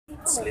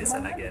let's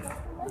listen again.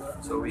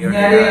 So we are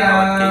here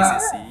at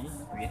KCC.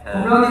 We have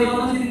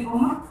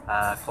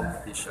a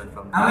competition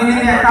from the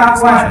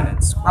organization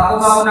and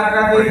schools,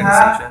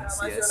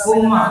 organizations, yes.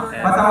 And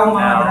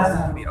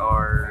now we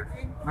are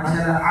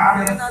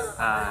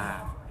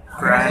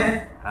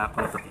grand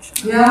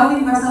competition. Mga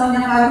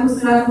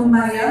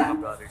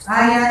brothers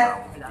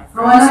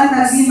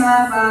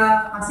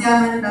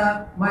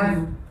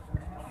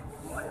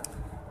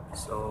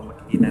so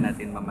makikita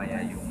natin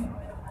mamaya yung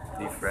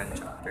different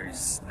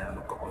chapters na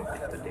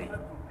magko-compete today.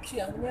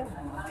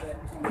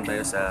 Punta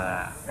tayo sa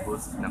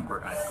booth ng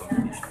Quran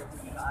competition.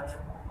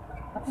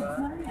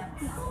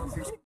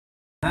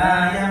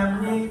 لا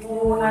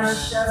يملكون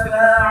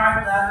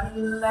الشفاعة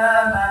إلا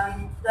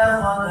من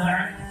اتخذ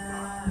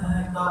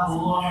عند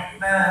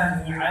الرحمن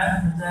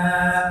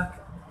عهدا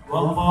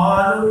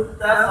وقالوا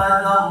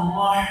اتخذ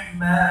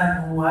الرحمن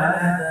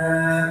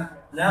ولدا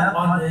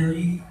لقد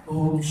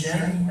جئتم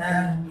شيئا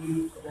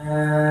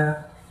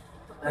إدا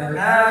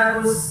تكاد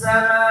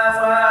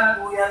السماوات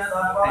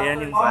يتفطرن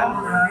منه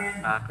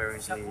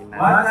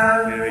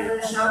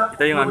وتنشق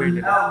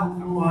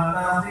الأرض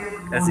وتخر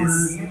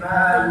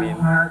الجبال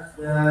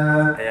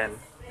هدا Ayan.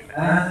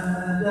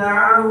 أن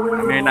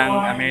دعوا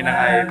Amir ng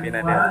IIP na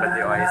din, pati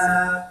OIC.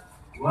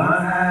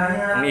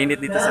 وما Ang init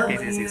dito sa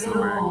KCC,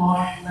 super.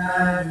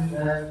 الرحمن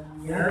أن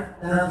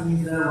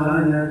يتخذ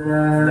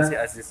ولدا Ito si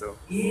Azizo.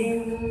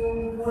 إن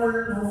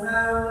كل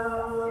من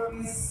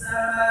في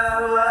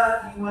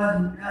السماوات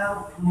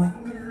والأرض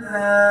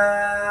إلا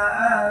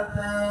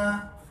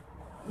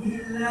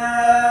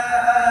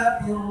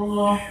آتي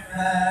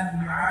الرحمن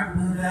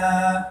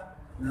عبدا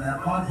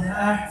لقد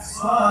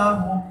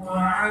أحصاهم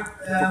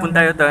وعدهم Pupunta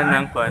tayo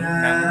ng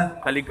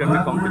calligraphy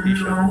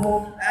competition.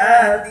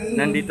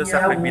 Nandito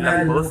sa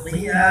kabilang booth.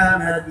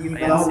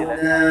 Ayan sila.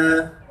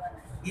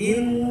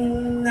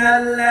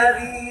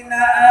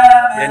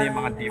 Yan yung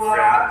mga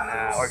different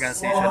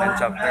organization and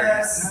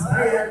chapters.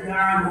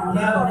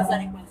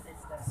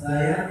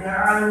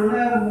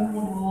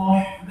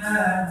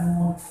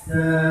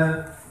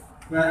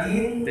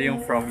 Ito yung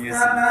from UC.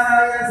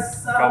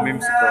 From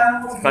MIMS ito.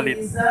 Kalit.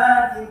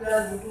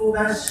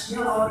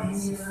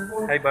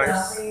 Hi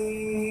Bars.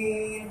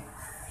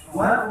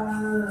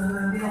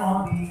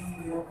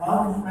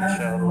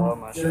 Mashallah,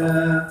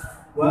 mashallah.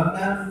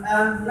 وكم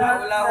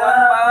أهلكنا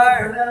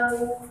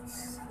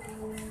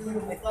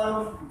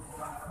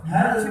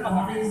هل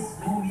تحس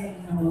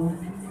منهم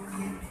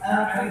من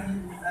أحد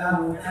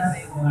أو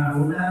تسمع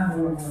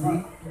لهم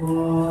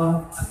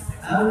ذكرا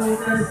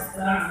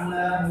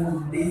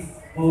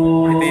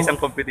Ito isang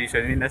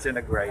competition, hindi na siya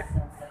nag-write.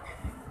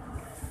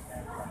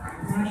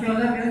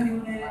 Mashallah, meron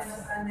yung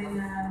nasanday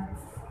na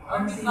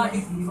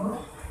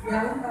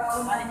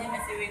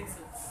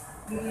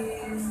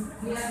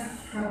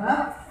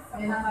Shabab,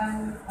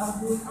 kailangan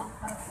abdul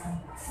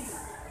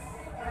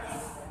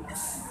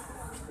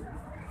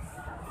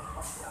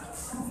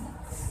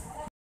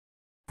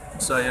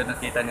So ayun,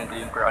 nakita nyo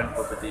yung Quran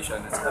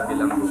competition sa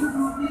kabilang room.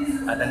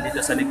 At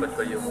nandito sa likod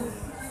ko yung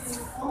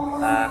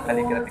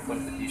calligraphy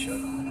competition.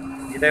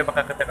 Hindi tayo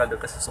makakatagal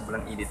doon kasi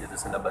sobrang init dito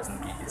sa labas ng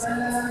KCC.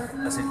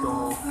 Kasi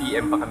 2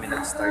 PM pa kami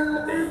nag-start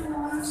today.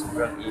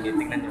 Sobrang init.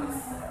 Tingnan nyo.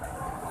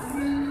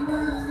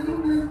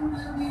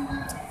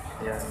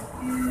 Ayan.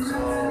 So,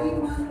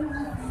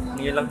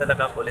 ngayon lang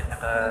talaga ako ulit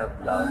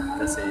naka-vlog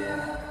kasi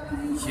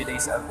few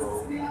days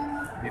ago,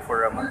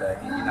 before Ramadan,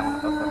 hindi na ako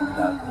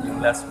nakapag-vlog. Yung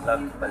last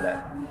vlog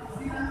pala,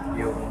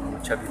 yung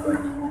Shabab.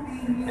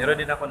 Meron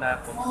din ako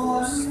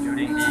na-compose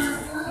during the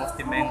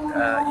Movement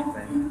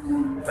event,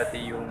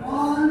 pati yung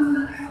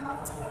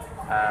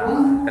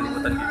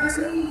kalimutan ko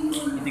isa.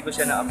 Hindi ko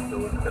siya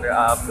na-upload, pero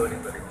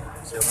a-uploadin ko rin.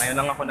 So ngayon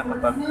lang ako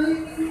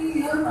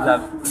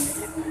nakapag-vlog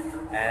ulit.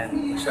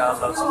 And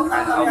inshallah,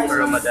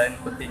 after Ramadan,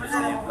 continuous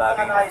na yung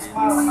vlogging natin,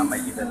 yung mga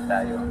may event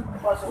tayo.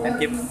 And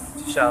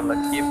inshallah,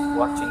 keep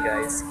watching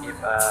guys,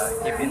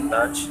 keep in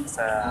touch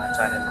sa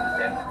channel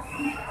natin.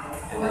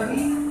 And then,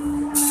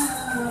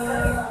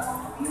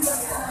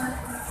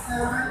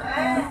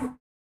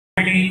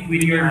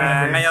 with your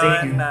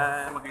ngayon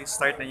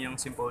mag-start na yung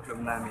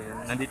symposium namin.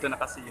 Nandito na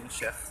kasi yung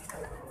chef,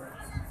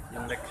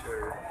 yung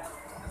lecturer.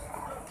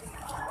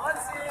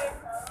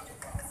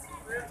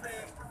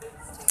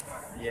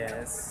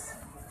 Yes.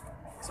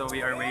 So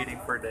we are waiting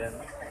for them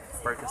to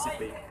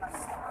participate.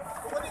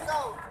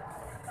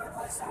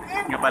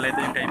 Nga pala ito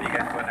yung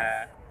kaibigan ko na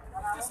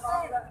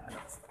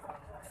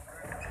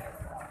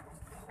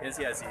yan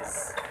si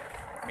Aziz.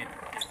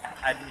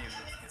 Add him.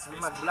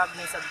 Mag-vlog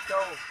na sa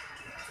dito.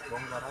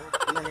 Buong larang.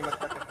 Hindi na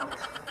magkakatawa.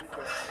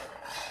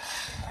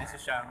 Yan si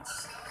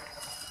Shams.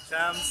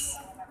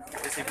 Shams.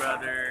 Yan si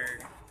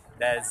brother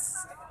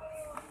Daz.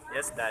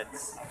 Yes,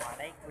 Dads.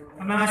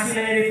 Ang mga sila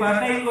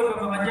ilipatay ko,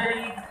 mga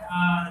dyan,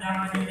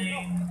 dahan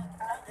yung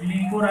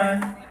lingkuran.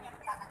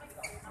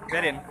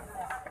 Garin.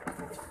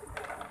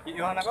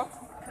 Iiwan ako?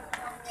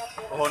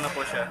 Oo na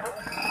po siya.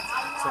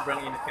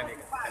 Sobrang init kanina.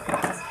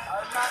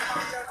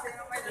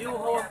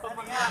 Yuho,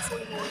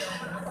 pamangyasoy mo.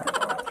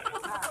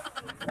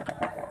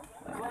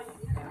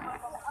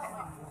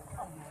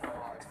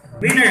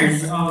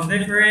 winners of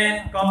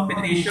different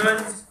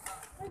competitions,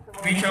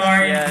 which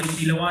are in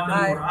Silawatul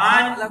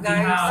Quran. We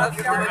have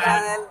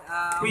different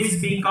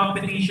quiz bee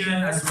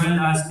competition as well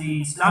as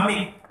the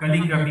Islamic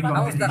calligraphy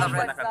competition.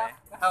 Na kami.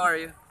 How are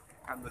you?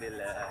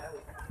 Alhamdulillah.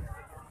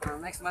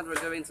 Next month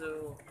we're going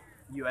to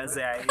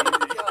USA.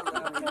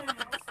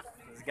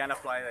 He's gonna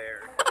fly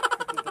there.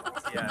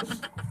 Yeah.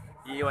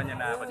 Iiwan niya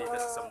na ako dito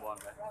sa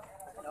Zamboanga.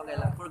 okay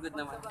lang, for good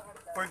naman.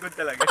 For good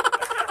talaga.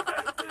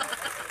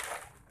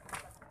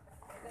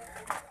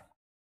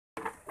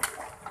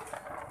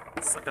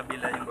 Sa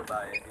kabila yung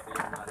babae, dito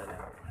yung mga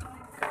lalaki.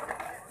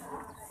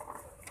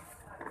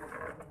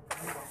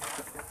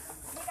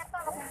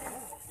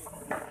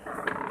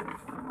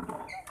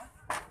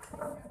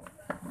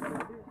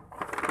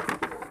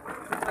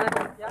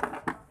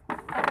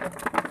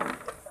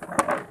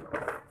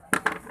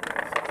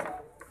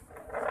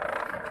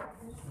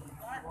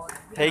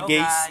 Hey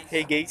guys,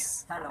 hey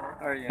guys. Hello.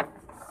 How are you?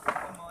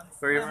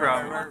 Where are you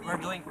from? We're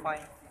doing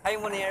fine. Hi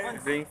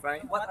Munir. Doing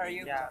fine? What are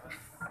you? Yeah.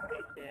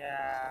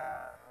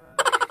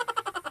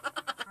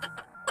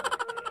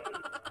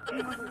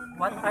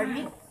 What are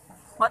you?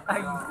 What are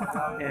you?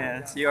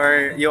 Yes, you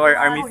are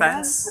army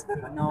fans?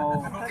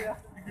 No.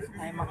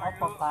 I'm a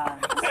Oppa fan.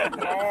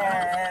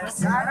 Yes.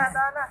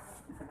 Dana.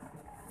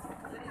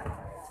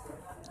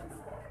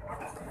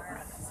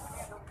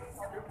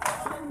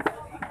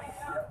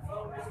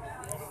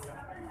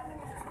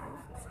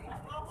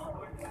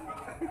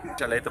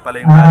 Inshallah, ito pala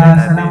yung father natin.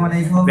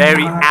 Assalamualaikum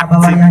Very mga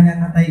active kababayan yang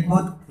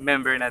nataikot.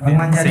 member natin,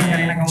 Pagmanjali si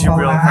kami ng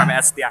Jibril paunahan. from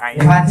STI.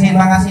 Iwansin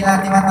mga sila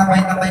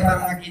timatapay-tapay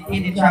para nakitin,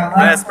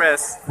 insyaAllah.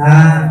 Press.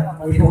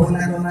 Ipuun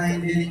na doon na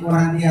hindi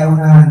likuran di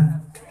aunahan.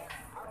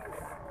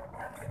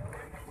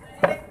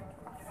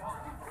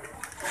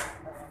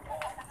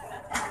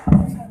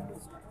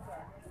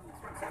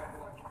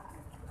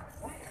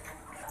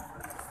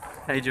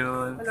 Hi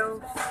Jun. Hello.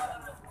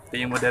 Ito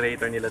yung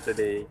moderator nila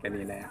today,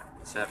 kanina,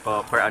 sa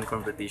Quran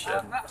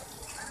competition.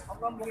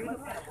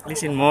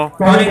 Listen mo.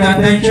 Calling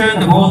attention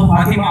to both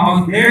Fatima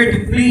out there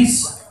to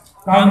please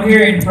come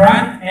here in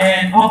front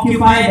and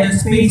occupy the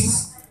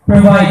space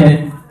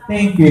provided.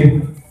 Thank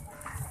you.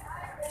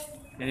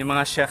 Yan yung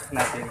mga chef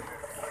natin.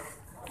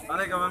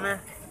 Alay ka, Amir.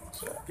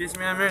 Kiss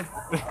me, Amir.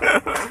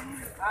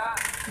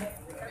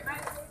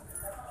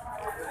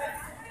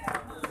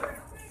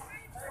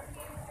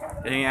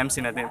 Yan yung MC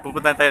natin.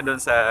 Pupunta tayo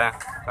doon sa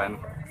pan.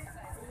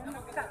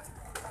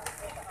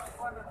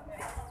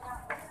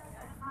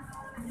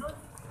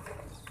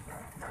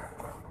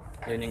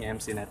 Yan yung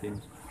MC natin.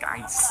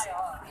 Guys!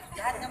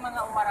 Lahat ng mga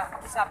umara,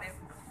 sabi.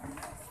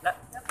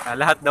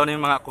 Lahat daw na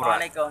yung mga kura.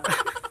 Assalamualaikum.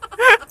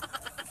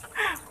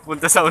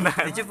 Punta sa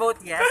unahan. Did you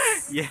vote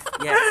yes? Yeah.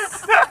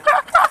 Yes.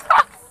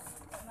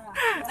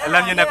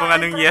 Alam niyo na kung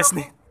anong yes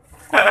ni.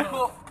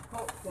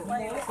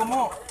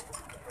 Kumo.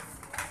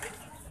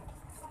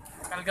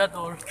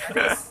 Cargador.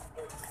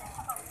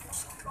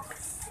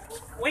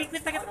 Wait,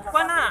 takip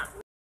pa na.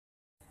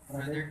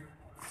 Brother,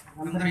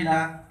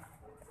 alhamdulillah.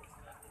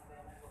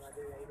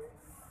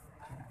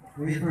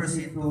 We will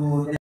proceed to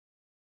the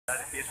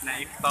Repeat na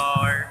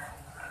Iftar.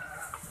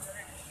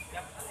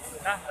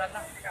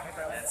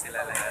 Yan sila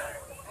lahat.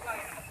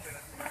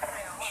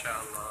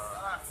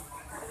 Inshallah.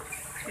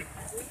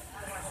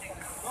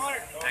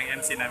 Ang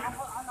MC namin.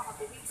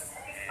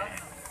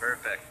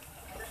 Perfect.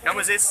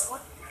 Kamu sis?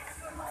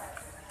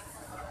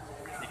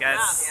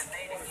 Because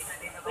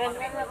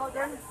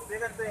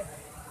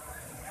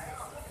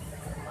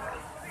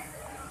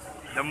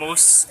the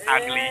most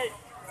ugly